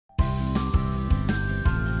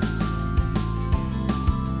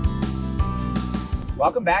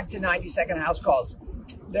Welcome back to 90-Second House Calls.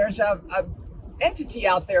 There's a entity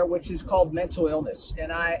out there which is called mental illness,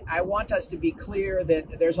 and I want us to be clear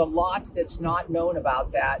that there's a lot that's not known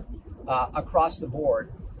about that across the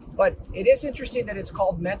board. But it is interesting that it's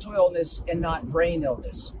called mental illness and not brain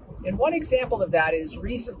illness. And one example of that is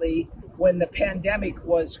recently when the pandemic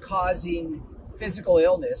was causing physical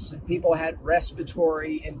illness, people had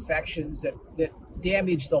respiratory infections that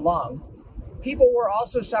damaged the lung. People were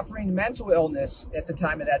also suffering mental illness at the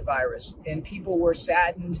time of that virus, and people were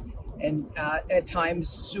saddened and at times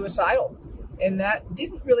suicidal. And that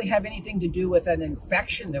didn't really have anything to do with an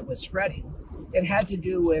infection that was spreading. It had to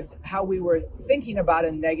do with how we were thinking about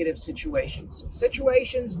in negative situations.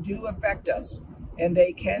 Situations do affect us, and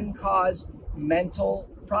they can cause mental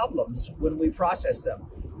problems when we process them.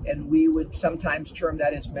 And we would sometimes term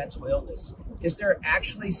that as mental illness. Is there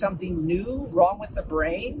actually something new wrong with the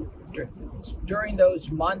brain during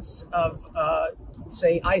those months of,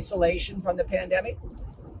 say, isolation from the pandemic?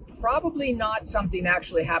 Probably not something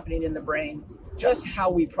actually happening in the brain, just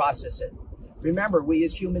how we process it. Remember, we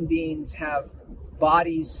as human beings have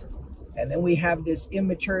bodies, and then we have this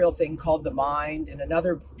immaterial thing called the mind, and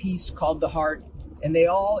another piece called the heart, and they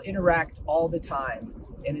all interact all the time.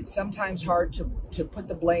 And it's sometimes hard to put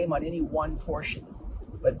the blame on any one portion.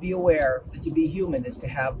 But be aware that to be human is to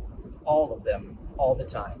have all of them all the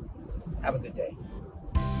time. Have a good day.